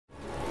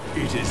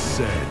It is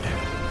said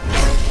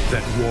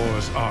that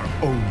wars are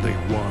only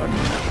won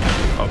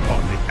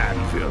upon the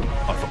anvil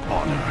of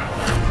honor.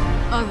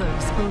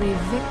 Others believe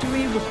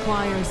victory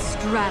requires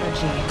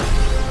strategy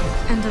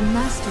and a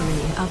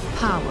mastery of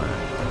power.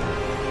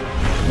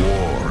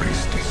 War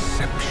is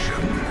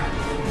deception.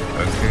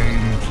 A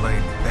game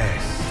played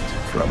best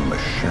from the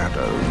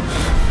shadows.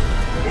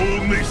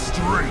 Only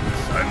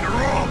strength and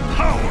raw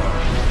power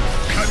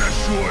can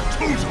assure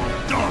total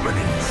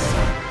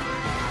dominance.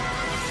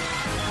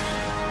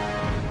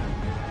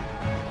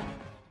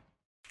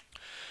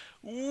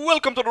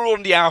 Welcome to the Roll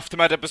in the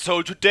Aftermath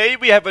episode. Today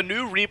we have a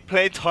new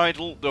replay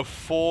titled The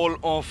Fall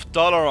of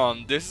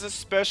Dalaran. This is a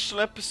special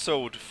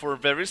episode for a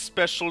very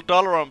special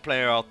Dalaran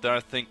player out there. I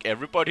think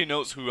everybody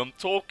knows who I'm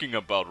talking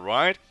about,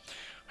 right?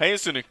 Hey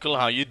Cynical,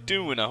 how you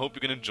doing? I hope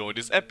you can enjoy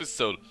this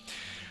episode.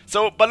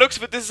 So, by looks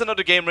of it, this is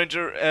another Game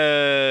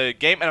Ranger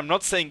game, and I'm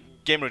not saying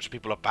Game Ranger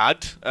people are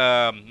bad,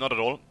 not at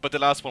all, but the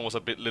last one was a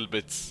little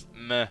bit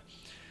meh.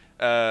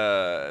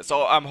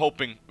 So I'm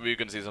hoping we're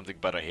gonna see something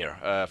better here.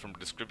 From the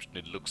description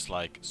it looks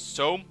like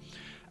so.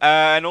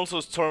 And also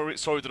sorry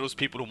to those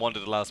people who wanted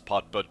the last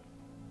part, but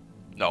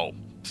no,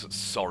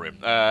 sorry.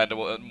 There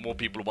were more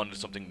people who wanted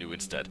something new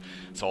instead.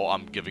 So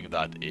I'm giving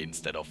that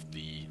instead of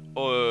the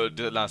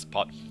last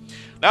part.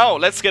 Now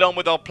let's get on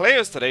with our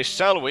players today,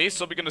 shall we?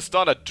 So we're gonna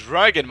start at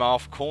Dragonma,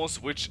 of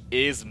course, which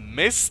is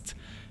Mist.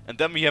 And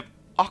then we have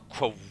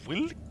Aqua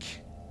Wilk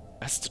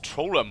as the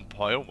Troll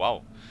Empire,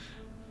 wow.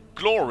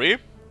 Glory.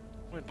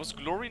 Wait, was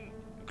Glory?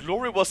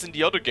 Glory was in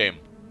the other game.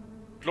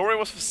 Glory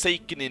was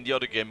Forsaken in the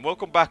other game.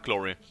 Welcome back,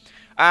 Glory.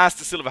 As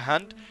the Silver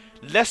Hand.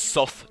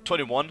 Lesoth,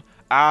 21,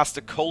 as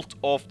the Cult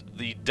of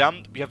the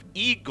Damned. We have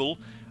Eagle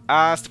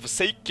as the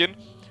Forsaken.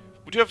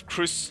 We do have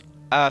Chris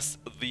as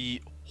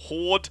the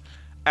Horde.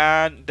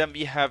 And then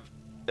we have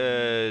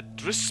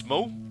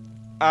Drismo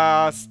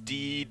as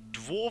the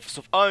Dwarfs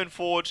of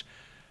Ironforge.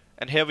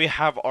 And here we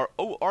have our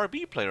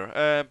RB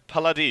player,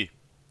 Paladin,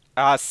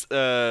 as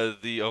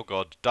the, oh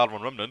god,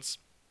 Dalaran Remnants.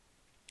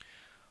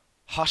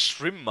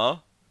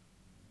 Hashrimma.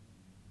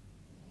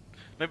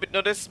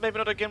 This is maybe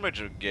not a Game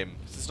Ranger game.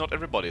 This is not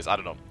everybody's, I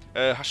don't know.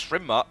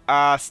 Hashrimma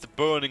as the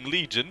Burning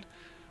Legion,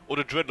 or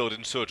the Dreadlord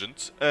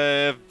Insurgent.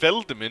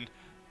 Veldemin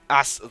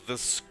as the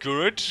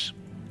Scourge.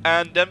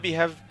 And then we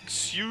have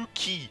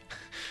Tsuki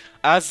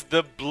as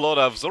the Blood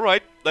Elves.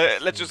 Alright,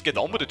 let's just get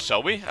on with it,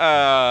 shall we?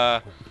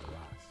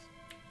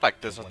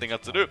 Like there's nothing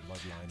else to do.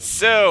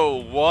 So,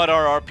 what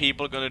are our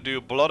people gonna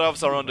do? Blood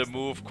Elves are on the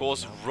move, of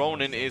course.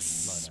 Ronin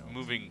is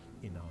moving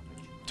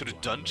to the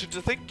dungeons,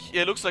 I think?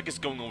 Yeah, it looks like it's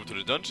going over to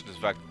the dungeons,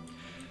 in fact.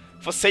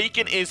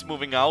 Forsaken is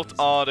moving out.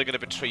 Are they gonna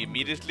betray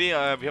immediately? We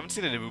haven't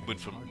seen any movement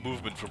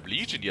from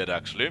Legion yet,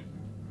 actually.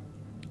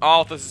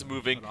 Arthas is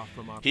moving.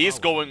 He's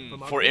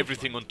going for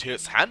everything on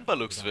Tyr's hand by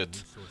looks of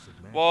it.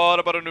 What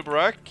about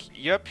Anubarak?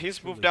 Yep,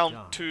 he's moved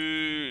down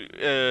to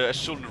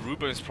Ashul and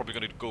Ruben. Is probably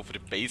gonna go for the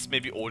base,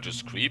 maybe, or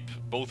just creep.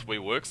 Both way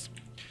works.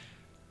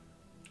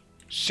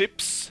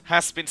 Ships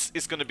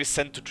is gonna be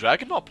sent to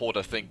Dragonma Port,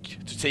 I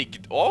think, to take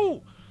it.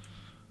 Oh,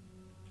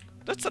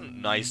 that's a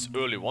nice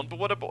early one. But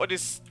what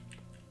is?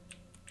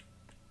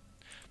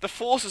 The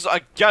forces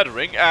are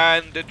gathering,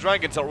 and the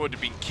dragons are already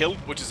being killed,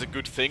 which is a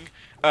good thing.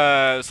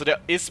 So there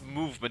is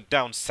movement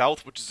down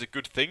south, which is a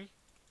good thing.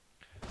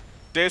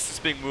 This is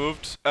being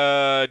moved.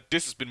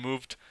 This has been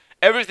moved.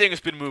 Everything has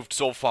been moved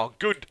so far.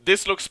 Good.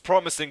 This looks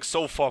promising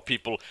so far,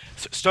 people.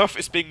 Stuff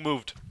is being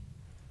moved.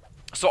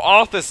 So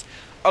Arthas,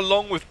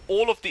 along with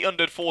all of the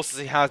undead forces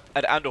he has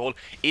at Underhall,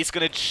 is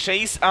gonna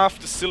chase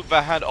after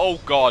Silverhand. Oh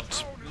god.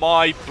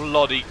 My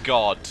bloody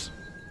god.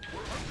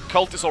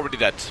 Cult is already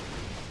dead.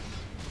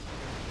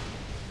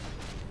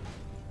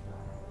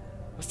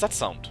 What's that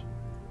sound?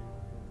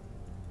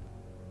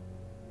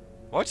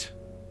 What?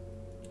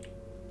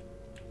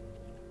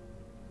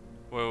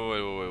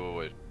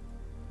 Wait.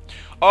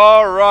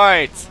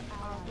 Alright.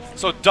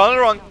 So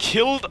Dalaran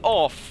killed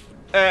off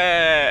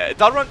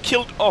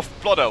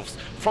Blood Elves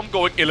from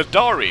going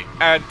Illidari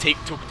and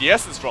took the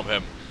essence from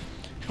him.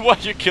 Why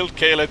you killed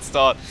Kaelid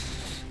Star?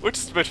 Which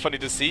is a bit funny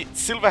to see.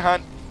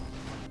 Silverhand.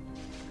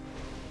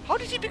 How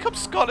did he become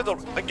Scarlet?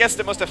 I guess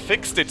they must have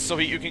fixed it so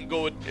you can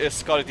go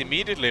Scarlet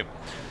immediately.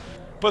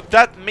 But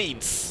that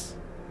means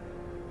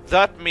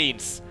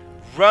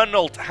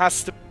Ranald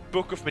has the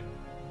Book of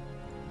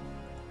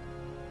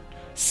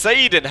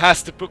Saidan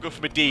has the Book of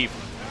Medivh.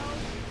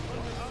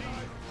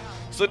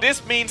 So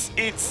this means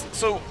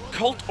so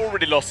Cult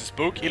already lost his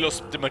book, he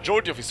lost the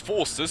majority of his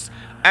forces,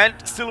 and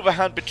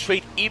Silverhand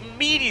betrayed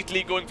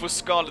immediately going for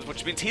Scarlet,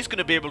 which means he's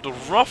gonna be able to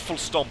ruffle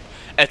stomp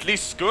at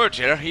least Scourge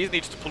here. He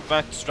needs to pull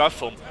back to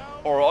Strathholm,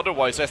 or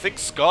otherwise I think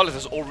Scarlet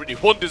has already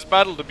won this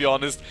battle, to be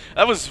honest.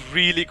 That was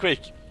really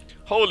quick.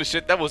 Holy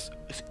shit, that was...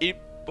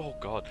 oh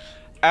god.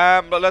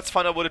 But let's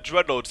find out where the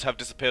Dreadlords have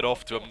disappeared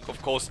off to.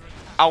 Of course,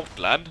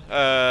 Outland.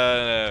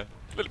 A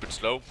little bit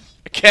slow.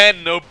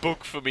 Again, no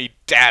book for me.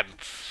 Damn.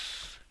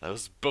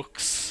 Those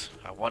books.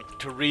 I want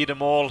to read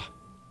them all.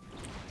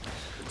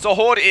 So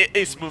Horde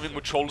is moving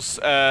with trolls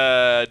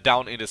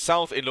down in the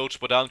south in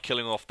Lochbadan,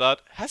 killing off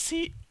that. Has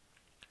he...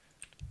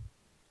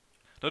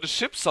 No, the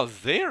ships are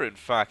there, in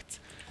fact.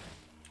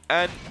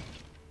 And...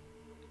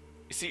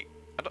 You see...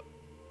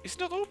 It's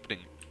not opening.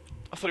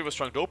 I thought he was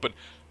trying to open.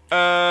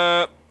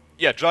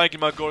 Yeah,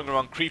 Dragonma going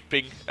around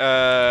creeping.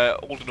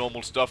 All the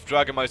normal stuff.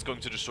 Dragonma is going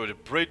to destroy the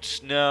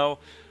bridge now.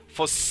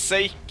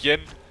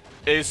 Forsaken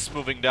is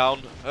moving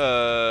down,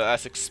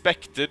 as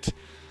expected.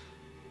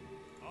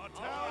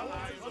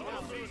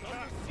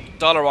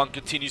 Dalaran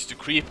continues to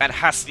creep and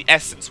has the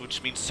essence,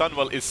 which means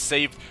Sunwell is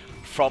saved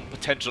from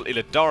potential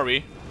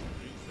Illidari.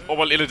 Oh,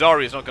 well,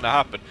 Illidari is not going to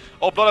happen.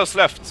 Oh, Bloodhouse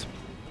left.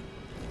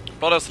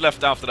 Bloodhouse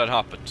left after that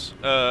happened.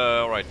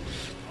 Alright.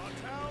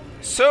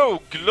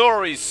 So,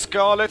 Glory,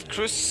 Scarlet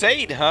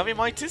Crusade, huh? We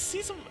might just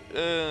see some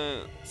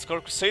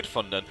Scarlet Crusade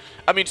fun then.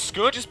 I mean,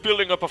 Scourge is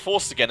building up a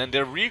force again, and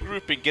they're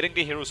regrouping, getting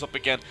the heroes up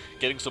again,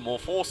 getting some more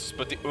forces,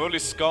 but the early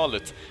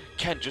Scarlet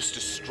can just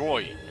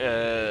destroy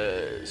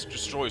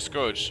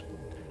Scourge.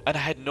 And I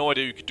had no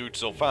idea you could do it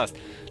so fast.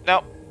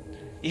 Now,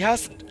 he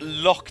hasn't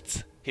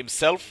locked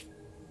himself.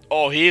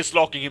 Oh, he is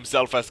locking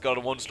himself as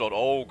Scarlet Onslaught.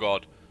 Oh,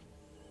 God.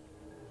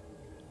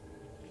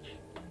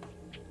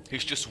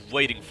 He's just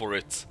waiting for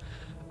it.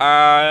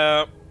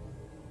 But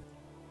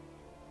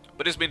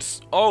this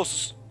means... Oh,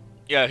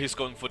 yeah, he's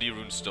going for the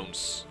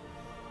runestones.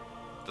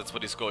 That's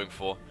what he's going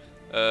for.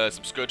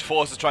 Some Scourge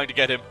forces trying to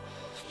get him.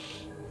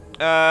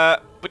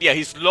 But yeah,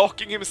 he's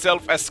locking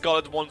himself as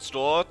Scarlet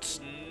Onslaught.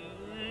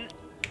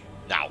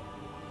 Now.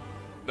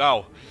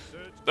 Now.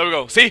 There we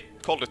go. See?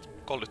 Called it.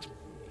 Called it.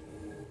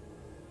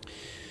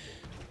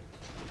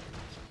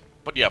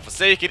 But yeah,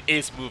 Forsaken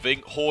is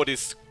moving. Horde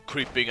is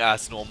creeping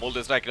as normal.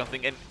 There's like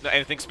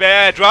anything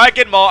spare.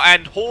 Dragonma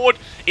and Horde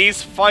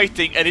is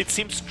fighting, and it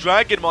seems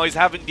Dragonma is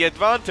having the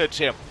advantage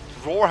here.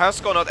 Roar has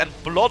gone out, and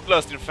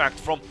Bloodlust, in fact,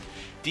 from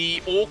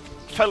the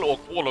fellow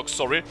Warlocks,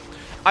 sorry.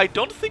 I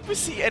don't think we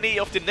see any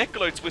of the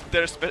Necroloids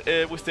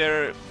with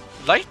their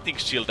lightning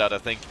shield out, I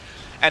think.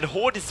 And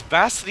Horde is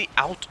vastly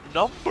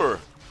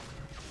outnumbered.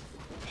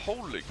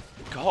 Holy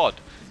God.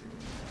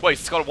 Wait,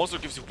 Scarlet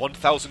Onslaught gives you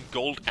 1,000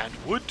 gold and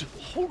wood?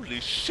 Holy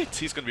shit,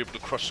 he's gonna be able to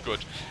crush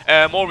Scourge.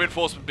 More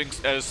reinforcement being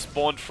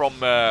spawned from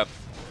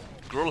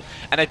Gruul.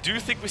 And I do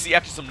think we see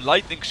actually some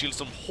lightning shields,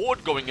 some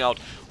Horde going out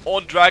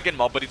on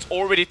Dragonma, but it's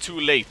already too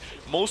late.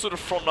 Most of the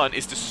front line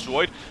is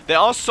destroyed. There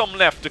are some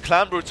left. The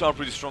clan brutes are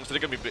pretty strong, so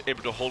they're gonna be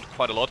able to hold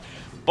quite a lot.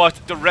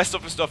 But the rest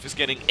of the stuff is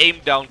getting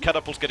aimed down.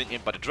 Catapults getting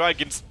aimed by the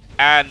dragons.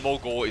 And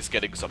Mogor is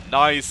getting some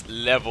nice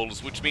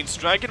levels, which means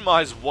Dragonma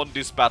has won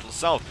this battle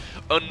south.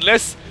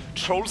 Unless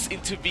Trolls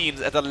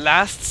intervenes at the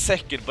last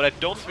second, but I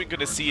don't think we're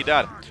going to see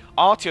that.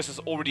 Artios has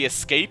already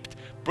escaped.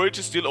 Bridge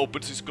is still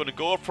open, so he's going to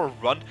go up for a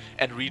run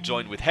and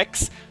rejoin with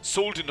Hex.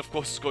 Soldin, of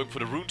course, is going for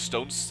the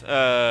runestones,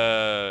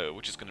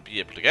 which is going to be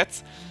able to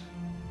get.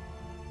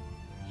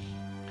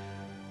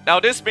 Now,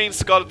 this means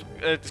Scarlet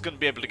is going to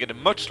be able to get a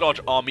much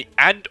larger army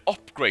and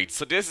upgrades,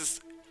 so this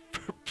is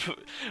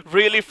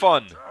really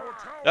fun.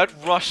 That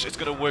rush is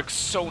going to work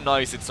so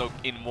nice in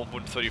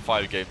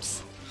 1.35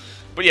 games.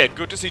 But yeah,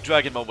 good to see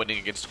Dragonma winning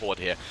against Horde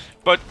here.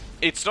 But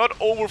it's not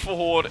over for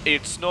Horde,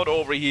 it's not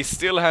over, he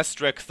still has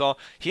Strekthar.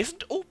 He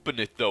hasn't opened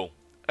it though.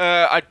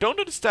 I don't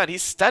understand,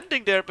 he's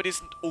standing there but he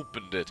hasn't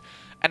opened it.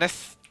 And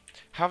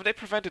have they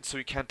prevented so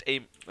you can't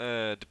aim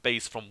the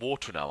base from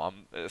water now?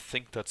 I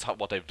think that's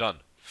what they've done.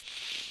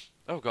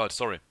 Oh God,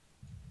 sorry.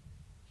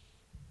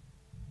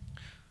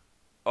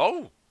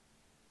 Oh!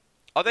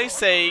 Are they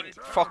saying,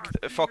 fuck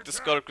the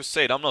Scarlet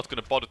Crusade, I'm not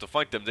gonna bother to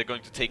fight them, they're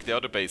going to take the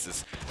other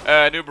bases.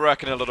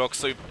 Nubarak and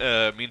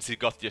Eldodox means he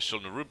got the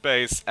Ashulna root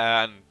base,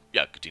 and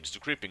yeah, continues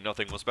to creeping,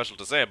 nothing more special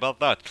to say about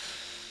that.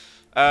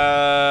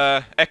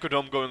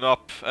 Ecodome going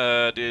up,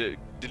 the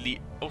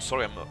lead... Oh,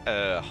 sorry,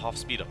 I'm half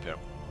speed up here.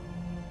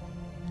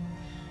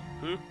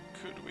 Who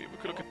could we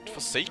could look at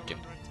Forsaken.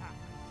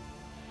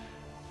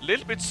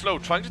 Little bit slow,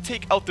 trying to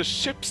take out the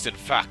ships, in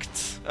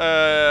fact.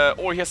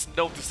 Or he has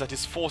noticed that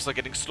his forces are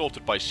getting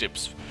slaughtered by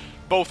ships.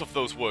 Both of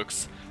those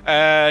works.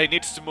 He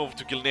needs to move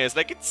to Gilneas.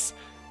 Like, it's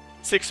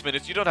 6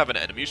 minutes, you don't have an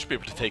enemy, you should be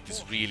able to take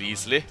this really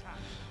easily.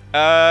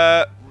 Right,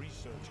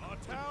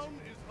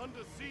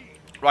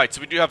 so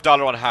we do have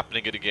Dalaran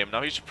happening in the game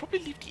now. He should probably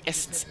leave the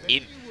essence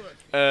in.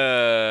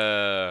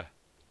 Oh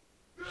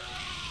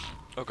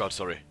God,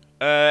 sorry.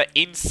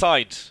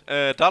 Inside.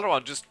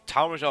 Dalaran just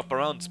towers up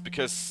around,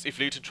 because if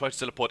Legion tries to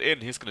teleport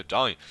in, he's gonna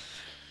die.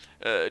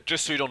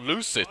 Just so you don't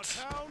lose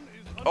it.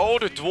 Oh,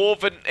 the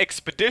Dwarven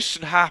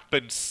expedition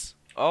happens.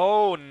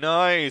 Oh,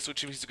 nice.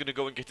 Which means he's gonna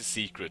go and get the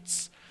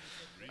secrets.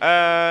 We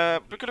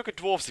can look at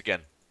dwarves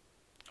again.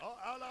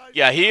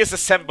 Yeah, he has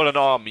assembled an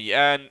army,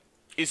 and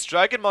is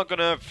Dragonma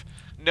gonna have...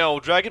 No,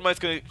 Dragonma is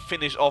gonna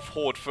finish off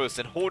Horde first,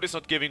 and Horde is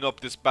not giving up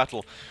this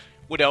battle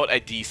without a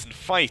decent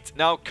fight.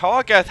 Now,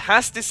 Kargath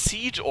has the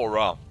siege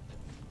aura.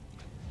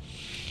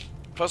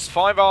 Plus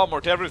 5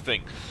 armor to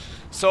everything.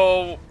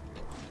 So,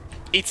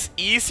 it's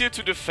easier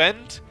to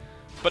defend,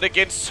 but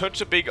against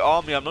such a big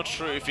army, I'm not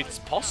sure if it's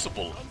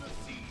possible.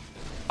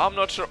 I'm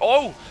not sure.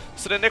 Oh,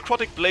 so the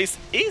Necrotic Blaze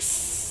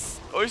is...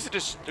 Or is it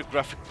just a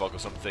graphic bug or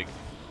something?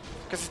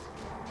 Because...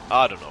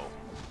 I don't know.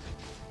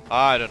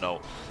 I don't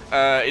know.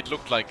 it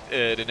looked like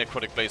the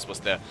necrotic blaze was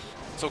there.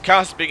 So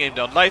cast being aimed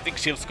down, lightning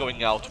shields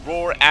going out,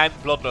 roar and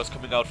bloodlust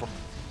coming out from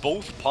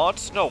both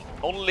parts. No,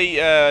 only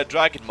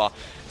Dragonma,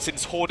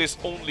 since Horde is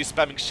only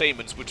spamming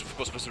shamans, which of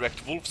course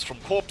resurrect wolves from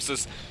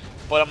corpses.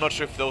 But I'm not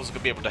sure if those are going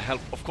to be able to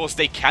help. Of course,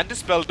 they can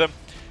dispel them.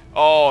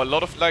 Oh, a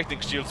lot of lightning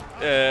shields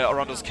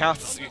around those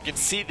casters. You can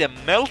see them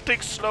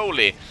melting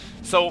slowly.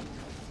 So,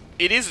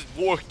 it is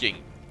working.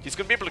 He's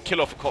going to be able to kill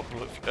off a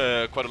couple of,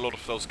 quite a lot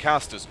of those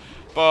casters.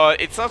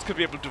 But it's not going to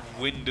be able to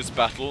win this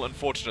battle,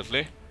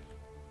 unfortunately.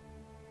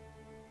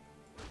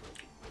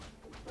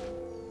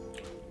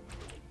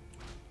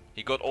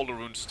 He got all the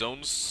rune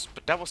stones,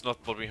 but that was not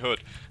what we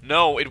heard.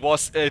 No, it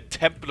was a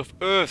Temple of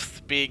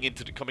Earth being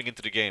coming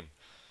into the game.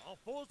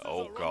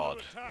 Oh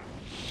god.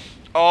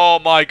 Oh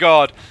my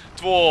god.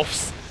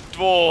 Dwarfs.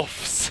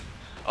 Dwarfs.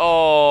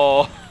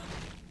 Oh.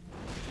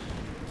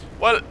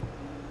 Well,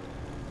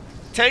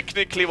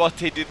 technically what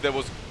he did there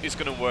is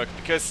gonna work,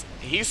 because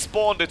he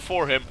spawned it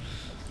for him,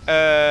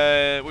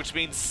 which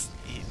means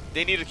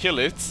they need to kill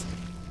it,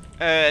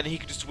 and he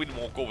could just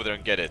walk over there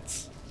and get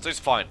it. So it's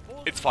fine.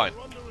 It's fine.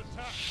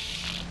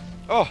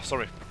 Oh,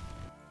 sorry.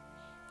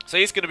 So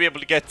he's gonna be able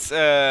to get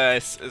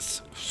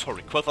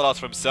Quel'Thalas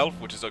for himself,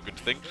 which is a good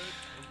thing.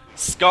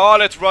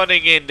 Scarlet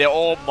running in there.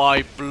 Oh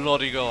my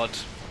bloody god.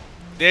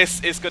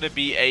 This is gonna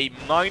be a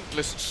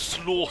mindless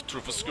slaughter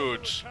for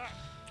Scourge.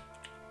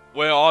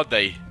 Where are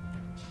they?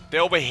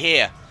 They're over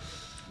here.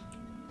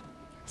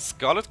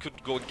 Scarlet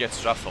could go and get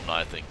Stratham now,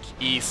 I think.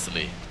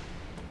 Easily.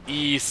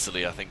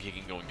 Easily, I think he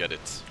can go and get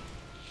it.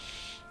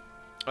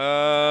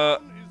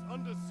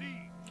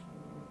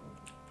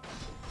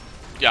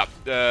 Yeah,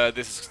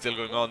 this is still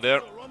going on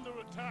there.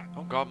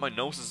 Oh god, my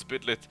nose is a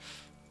bit lit.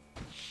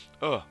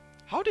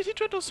 How did he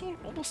try to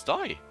almost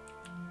die?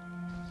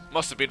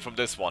 Must have been from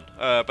this one,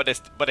 but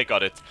they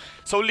got it.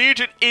 So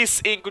Legion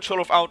is in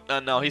control of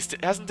Outland now. He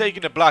hasn't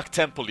taken the Black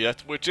Temple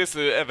yet, which is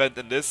the event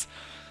in this.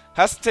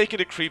 Hasn't taken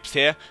the creeps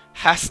here.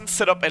 Hasn't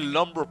set up a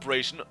lumber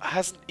operation.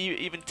 Hasn't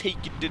even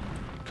taken the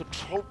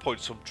control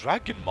points from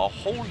Dragonma.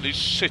 Holy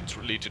shit,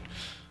 Legion.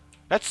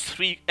 That's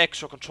 3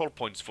 extra control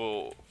points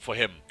for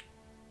him.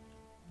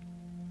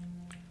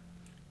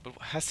 But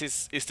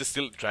is there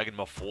still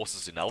Dragonma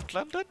forces in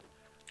Outland then?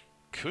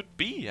 Could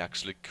be,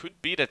 actually.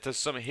 Could be that there's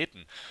some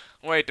hidden.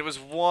 Wait, there was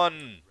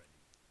one...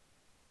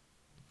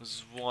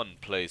 There's one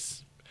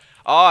place.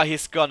 Ah,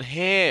 he's gone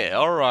here.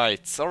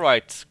 Alright,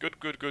 alright. Good,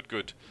 good, good,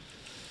 good.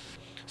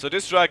 So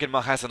this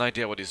Dragonma has an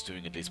idea what he's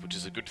doing at least, which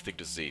is a good thing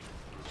to see.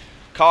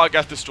 Car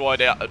got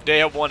destroyed. They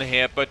have one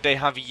here, but they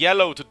have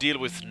yellow to deal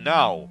with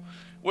now.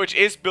 Which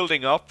is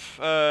building up.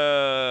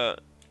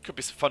 Could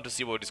be fun to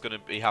see what is going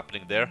to be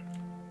happening there.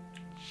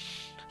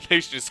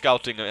 Legion is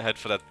scouting ahead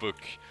for that book.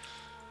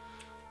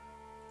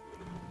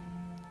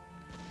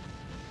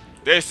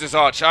 This is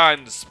our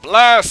chance.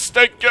 Blast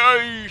the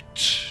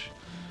gate!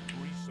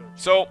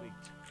 So,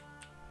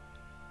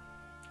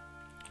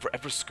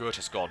 Forever Scourge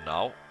has gone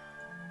now.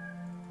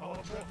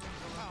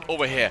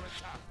 Over here.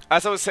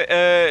 As I was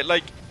saying,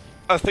 like,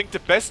 I think the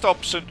best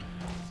option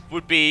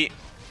would be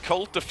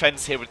Cult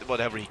defense here with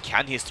whatever he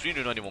can. He has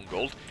 391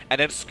 gold.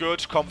 And then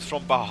Scourge comes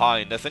from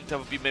behind. I think that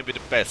would be maybe the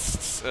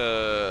best.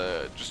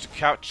 Just to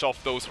catch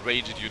off those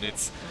ranged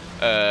units.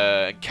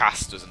 And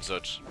casters and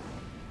such.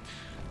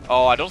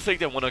 Oh, I don't think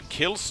they want to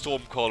kill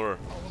Stormcaller.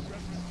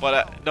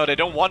 But, no, they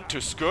don't want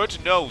to.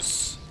 Scourge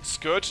knows.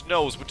 Scourge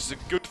knows, which is a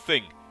good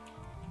thing.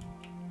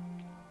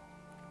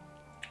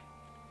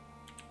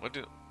 What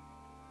did...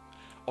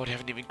 Oh, they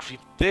haven't even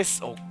creeped this.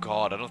 Oh,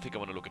 God. I don't think I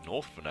want to look at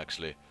Northwind,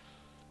 actually.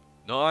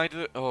 No, I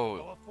do.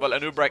 Oh, well,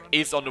 Anubrak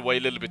is on the way, a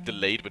little bit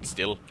delayed, but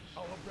still.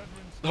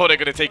 Oh, they're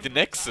gonna take the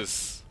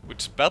Nexus,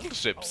 which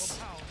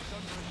battleships.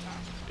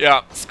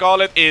 Yeah,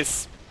 Scarlet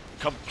is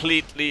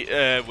completely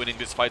winning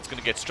this fight. It's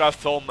gonna get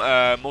Strathholm.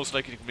 Most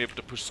likely, gonna be able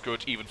to push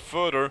Scourge even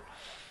further.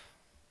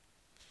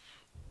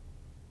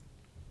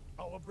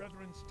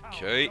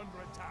 Okay.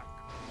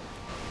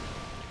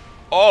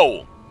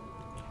 Oh.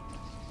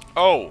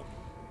 Oh.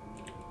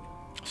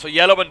 So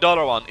Yellow and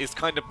Dalaran is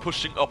kind of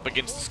pushing up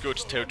against the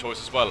Scourge territories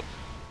as well.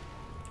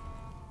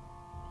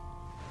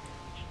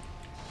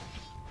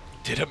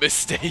 Did a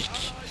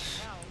mistake.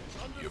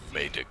 You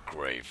made a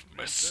grave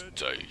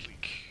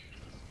mistake.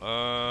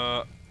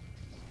 So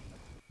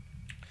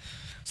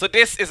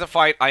this is a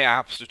fight I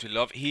absolutely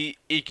love. He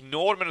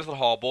ignored Minotaur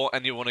Harbor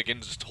and he won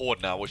against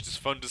Horde now, which is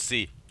fun to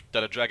see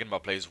that a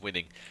Dragonma player is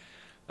winning.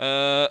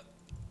 I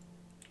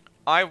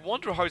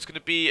wonder how it's going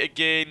to be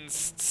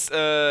against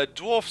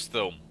Dwarfs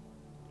though.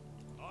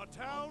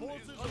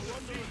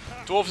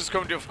 Dwarf is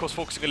currently, of course,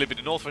 focusing a little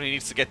bit north when he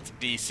needs to get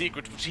the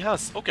secret, which he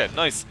has. Okay,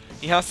 nice.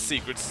 He has the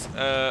secrets.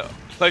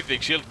 Lightning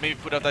shield, maybe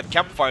put out that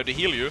campfire to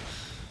heal you.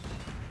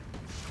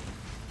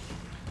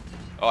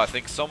 Oh, I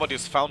think somebody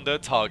has found their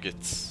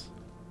targets.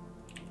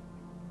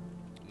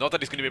 Not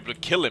that he's going to be able to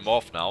kill him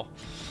off now.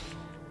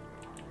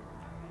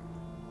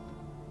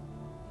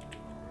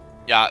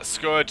 Yeah,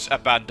 Scourge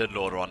abandoned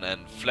Lordaeron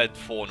and fled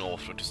for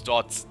Northwind to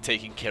start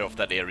taking care of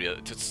that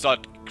area. To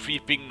start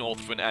creeping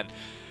Northwind and...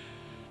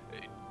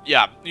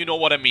 Yeah, you know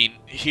what I mean.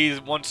 He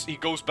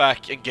goes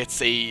back and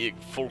gets a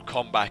full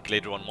comeback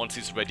later on once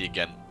he's ready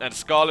again. And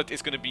Scarlet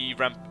is going to be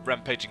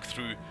rampaging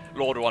through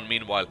Lordaeron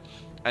meanwhile.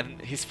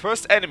 And his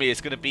first enemy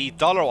is going to be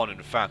Dalaran,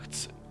 in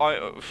fact.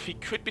 He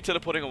could be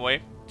teleporting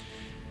away.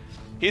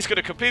 He's going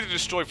to completely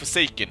destroy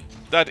Forsaken.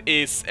 That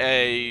is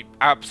a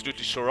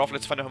absolutely sure off.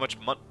 Let's find out how much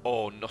money.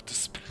 Oh, not to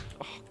spend.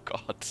 Oh,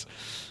 God.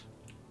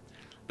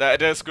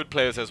 There's good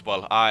players as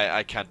well.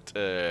 I can't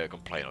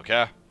complain,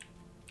 okay?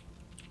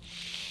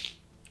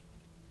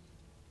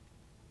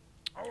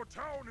 Our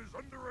town is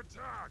under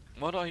attack.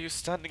 What are you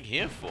standing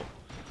here for?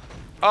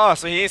 Ah,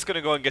 so he is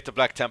gonna go and get the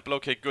Black Temple.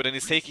 Okay, good. And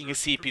he's taking his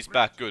CPs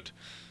back. Good.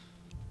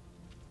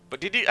 But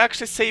did he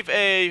actually save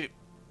a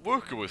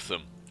worker with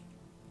them?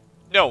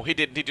 No, he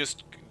didn't. He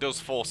just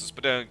those forces,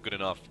 but they're good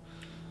enough.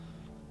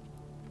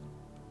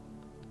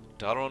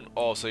 Dalaran.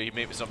 Oh, so he's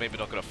maybe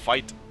not gonna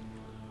fight.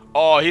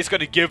 Oh, he's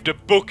gonna give the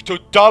book to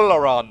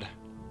Dalaran.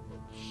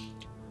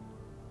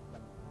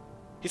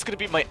 He's gonna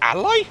be my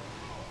ally?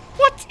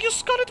 What? You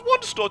Scarlet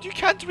one slot. You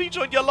can't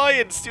rejoin the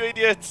alliance, you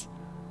idiot.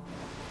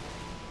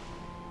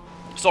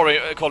 Sorry,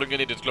 calling you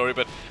an idiot, Glory,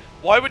 but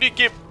why would you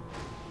give...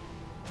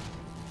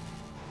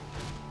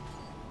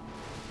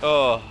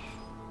 Oh.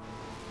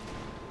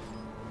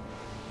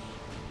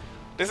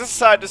 This is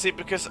sad to see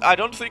because I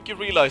don't think you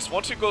realize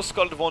once you go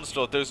Scarlet one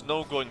slot, there's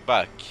no going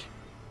back.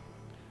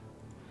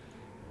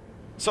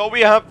 So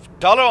we have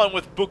Dalaran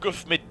with Book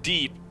of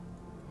Medivh.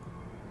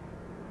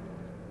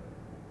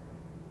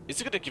 Is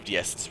he gonna give the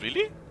essence,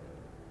 really?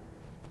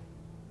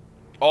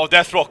 Oh,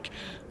 Deathrock.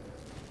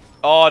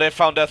 Oh, they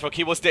found Deathrock.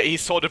 He was there. He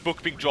saw the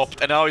book being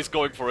dropped, and now he's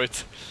going for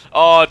it.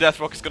 Oh,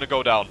 Deathrock is gonna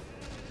go down.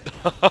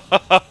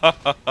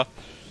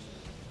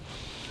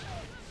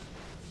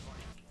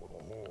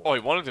 Oh, he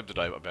wanted him to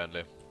die,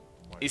 apparently.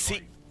 Is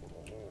he...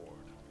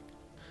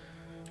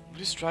 What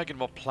is Dragon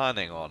Mob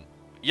planning on?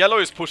 Yellow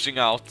is pushing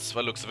out,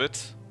 by the looks of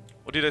it.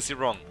 Or did I see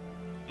wrong?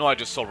 No, I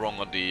just saw wrong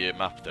on the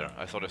map there.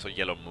 I thought I saw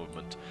yellow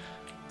movement.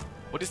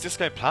 What is this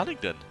guy planning,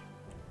 then?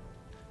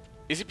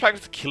 Is he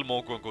planning to kill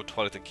Mogo and go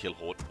Twilight and kill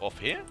Horde off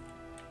here?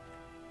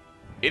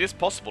 It is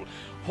possible.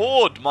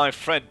 Horde, my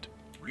friend.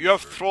 You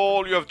have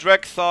Thrall, you have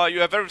Drekthar, you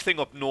have everything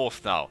up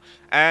north now.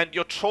 And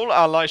your Troll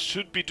ally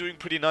should be doing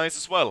pretty nice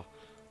as well.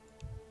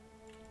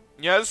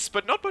 Yes,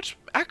 but not much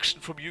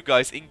action from you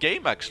guys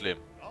in-game, actually.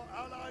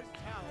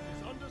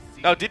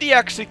 Now, did he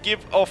actually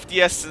give off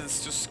the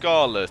essence to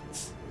Scarlet?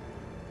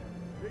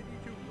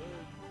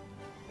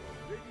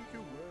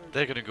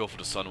 They're gonna go for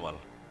the Sunwell.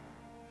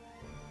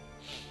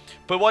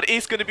 But what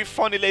is going to be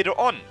funny later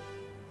on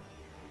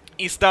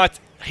is that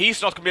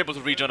he's not going to be able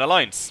to rejoin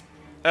Alliance.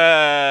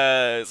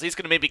 So he's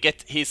going to maybe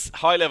get his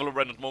high level of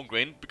Renard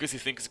Mograine because he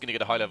thinks he's going to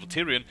get a high level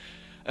Tyrion,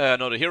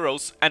 not the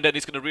heroes, and then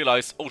he's going to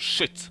realize, oh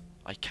shit,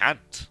 I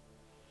can't.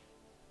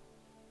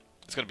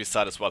 It's going to be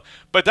sad as well.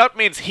 But that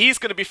means he's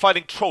going to be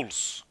fighting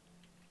trolls.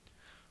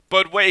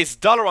 But where is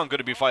Dalaran going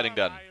to be fighting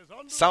then?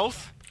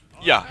 South?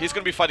 Yeah, he's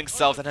going to be fighting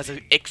south and has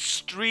an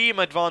extreme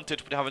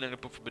advantage with having a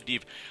book from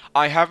Medivh.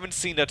 I haven't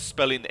seen that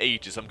spell in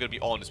ages, I'm going to be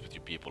honest with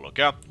you people,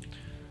 okay?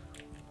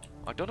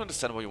 I don't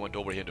understand why you went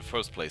over here in the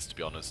first place, to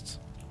be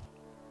honest.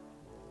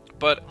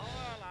 But...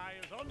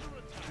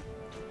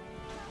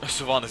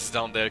 Sylvanas is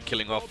down there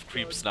killing off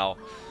creeps now.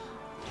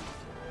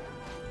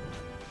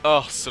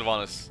 Oh,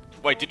 Sylvanas.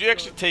 Wait, did you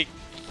actually take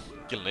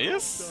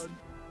Gilneas?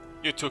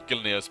 You took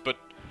Gilneas, but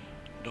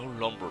no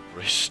Lumber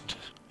Bridge.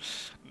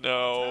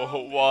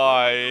 No,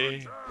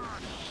 why?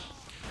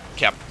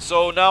 Cap.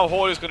 So now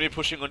Horde is going to be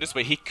pushing on this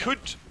way. He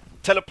could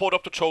teleport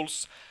up the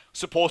trolls,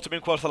 support him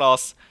in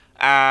Quarthalas,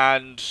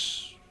 and,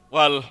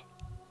 well,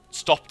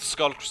 stop the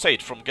Scarlet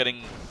Crusade from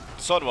getting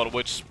the Sunwell,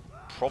 which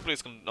probably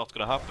is not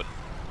going to happen.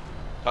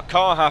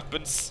 Hakar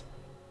happens.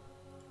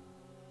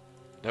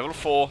 Level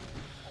 4.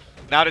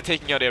 Now they're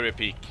taking out Area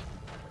Peak.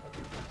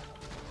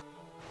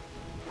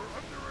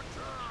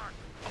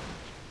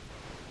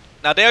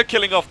 Now they are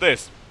killing off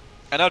this.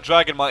 And now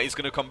Dragonmite is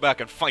going to come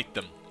back and fight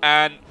them.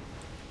 And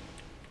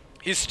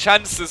his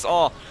chances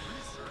are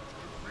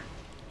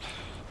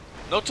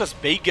not as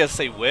big as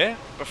they were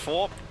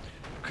before.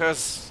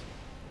 Because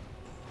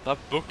that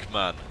book,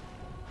 man.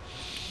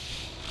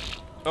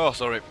 Oh,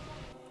 sorry.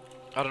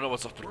 I don't know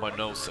what's up with my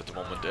nose at the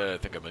moment. I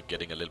think I'm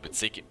getting a little bit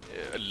sick.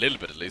 A little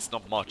bit at least.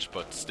 Not much,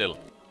 but still.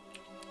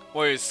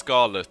 Where is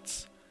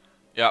Scarlet?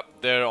 Yeah,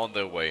 they're on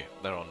their way.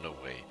 They're on their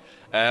way.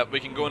 We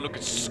can go and look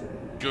at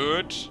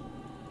Scourge.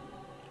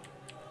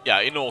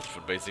 Yeah, in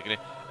Northford, basically.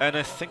 And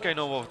I think I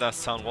know what that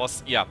sound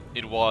was. Yeah,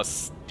 it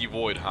was the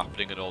Void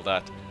happening and all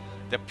that.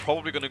 They're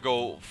probably gonna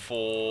go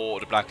for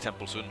the Black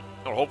Temple soon.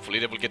 Or hopefully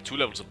they will get 2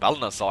 levels of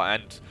Balnazzar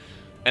and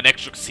an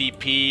extra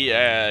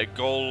CP,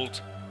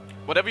 gold,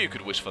 whatever you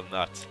could wish for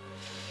that.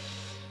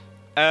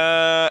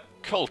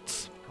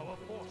 Cult.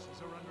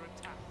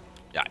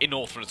 Yeah, in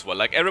Northern as well.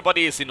 Like,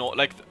 everybody is in,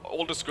 like,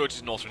 all the Scourges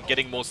in Northern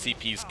getting more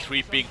CPs,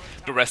 creeping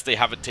the rest they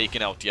haven't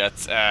taken out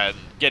yet, and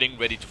getting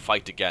ready to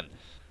fight again.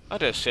 Ah,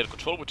 they share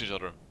control with each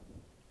other.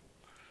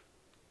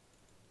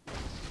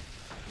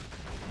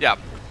 Yeah,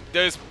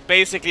 there's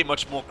basically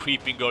much more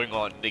creeping going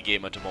on in the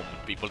game at the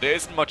moment, people. There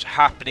isn't much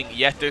happening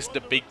yet. There's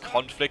the big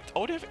conflict.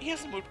 Oh, he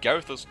hasn't moved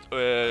Gyarados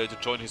to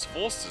join his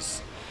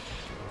forces.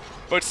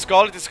 But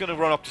Scarlet is going to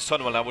run up to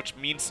Sunwell now, which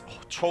means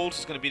Trolls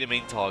is going to be the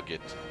main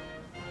target.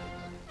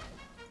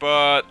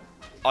 But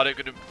are they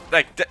going to...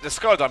 Like, the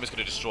Scarlet Army is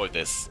going to destroy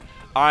this.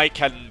 I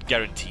can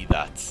guarantee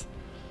that.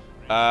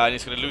 And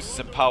he's going to lose his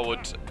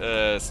empowered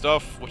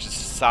stuff, which is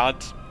sad.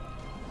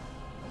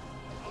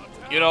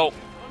 You know,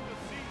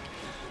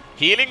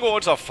 healing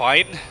wards are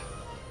fine,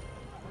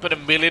 but a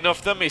million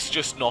of them is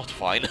just not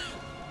fine.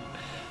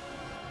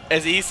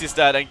 As easy as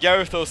that, and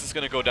Gyarados is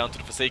going to go down to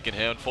the Forsaken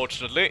here,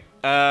 unfortunately.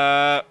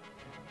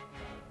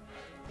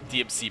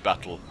 DMC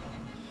battle.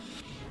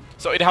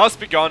 So it has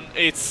begun.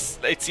 It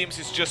seems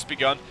it's just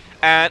begun,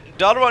 and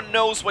Dalaran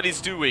knows what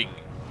he's doing.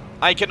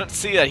 I cannot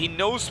see that. He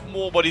knows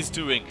more what he's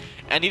doing,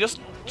 and he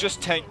doesn't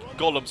just tank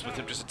golems with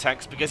him, just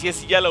attacks, because he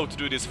has yellow to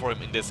do this for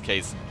him in this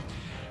case.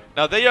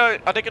 Now are they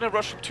going to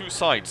rush from two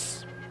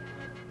sides?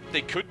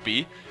 They could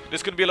be.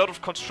 There's going to be a lot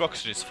of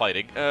constructionists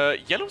fighting.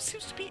 Yellow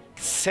seems to be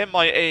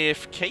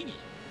semi-AFK.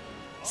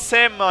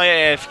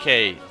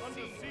 Semi-AFK.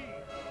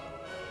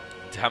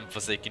 Damn,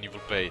 Forsaken, you will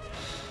pay.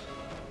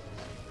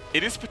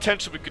 It is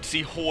potential we could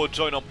see Horde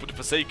join up with the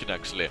Forsaken,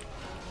 actually.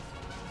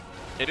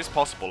 It is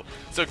possible.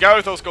 So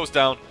Gyarados goes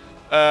down.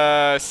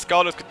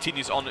 Scarlet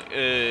continues on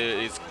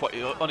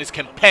his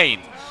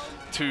campaign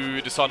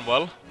to the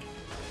Sunwell.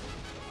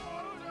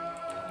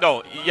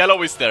 No,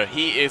 Yellow is there.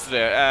 He is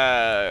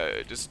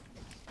there. Just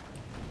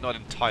not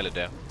entirely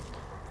there.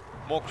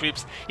 More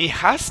creeps. He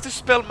has to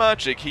spell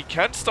magic. He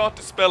can start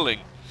dispelling.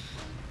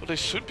 Well, they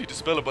should be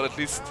dispelling, but at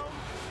least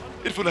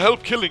it will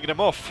help killing them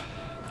off.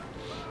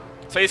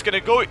 So he's gonna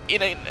go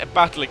in a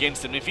battle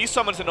against him. If he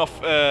summons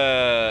enough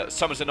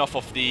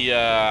of the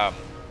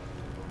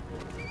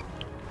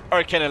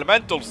Arcane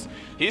Elementals,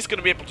 he's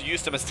gonna be able to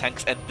use them as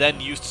tanks and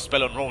then use the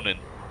spell on Ronin.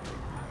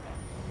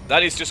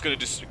 That is just gonna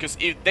because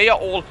if they are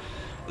all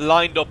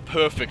lined up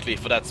perfectly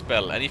for that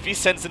spell, and if he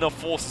sends enough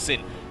forces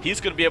in, he's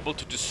gonna be able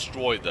to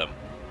destroy them.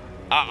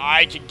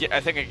 I think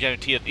I can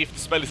guarantee it. If the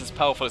spell is as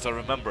powerful as I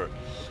remember,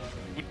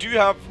 we do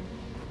have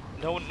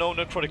no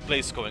necrotic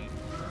blaze going.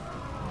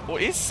 Or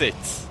is it?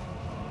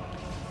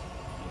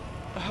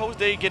 How are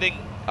they getting?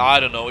 I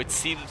don't know. It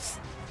seems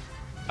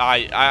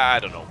I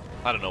don't know.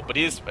 I don't know. But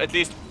he's at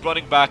least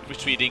running back,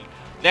 retreating.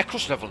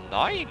 Necrosh level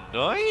 9.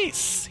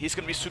 Nice. He's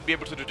going to soon be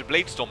able to do the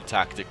Bladestorm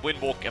tactic,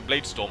 Windwalk and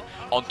Bladestorm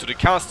onto the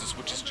casters,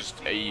 which is just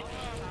a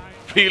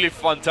really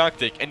fun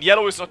tactic. And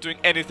Yellow is not doing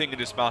anything in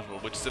this battle,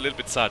 which is a little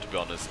bit sad, to be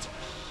honest.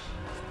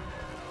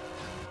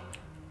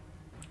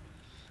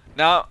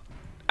 Now,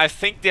 I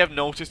think they have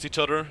noticed each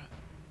other.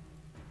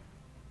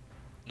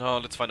 No,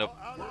 let's find out.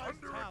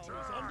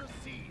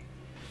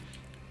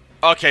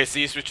 Okay, so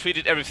he's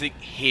retreated everything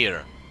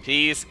here.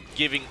 He's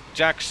giving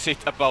jack shit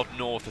about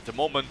North at the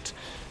moment.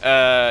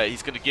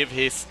 He's gonna give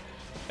his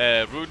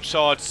rune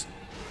shards.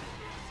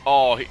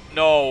 Oh,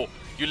 no.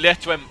 You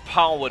let your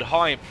empowered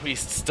high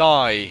priests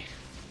die.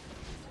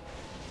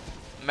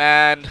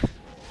 Man,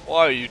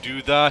 why you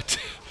do that?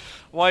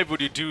 Why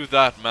would you do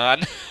that,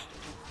 man?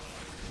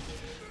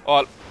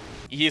 Well,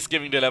 he's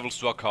giving the levels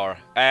to Akar,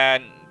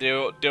 and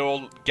they're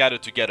all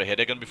gathered together here.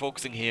 They're gonna be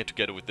focusing here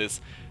together with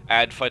this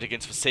and fight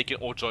against Forsaken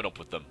or join up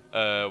with them.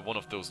 One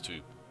of those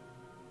two.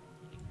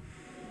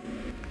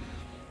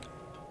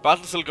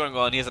 Battle's still going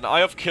on. He has an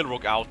Eye of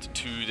Kilrock out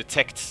to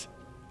detect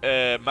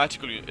not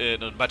magical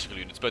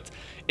units, but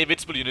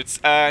invincible units,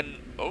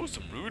 and oh,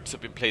 some runes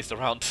have been placed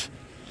around.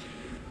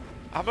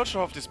 I'm not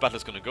sure how this battle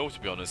is going to go, to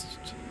be honest.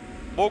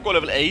 Morgul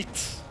level 8.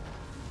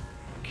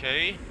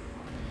 Okay.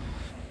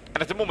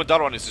 And at the moment,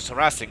 Dalaran is just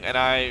harassing,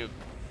 and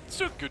it's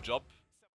doing a good job.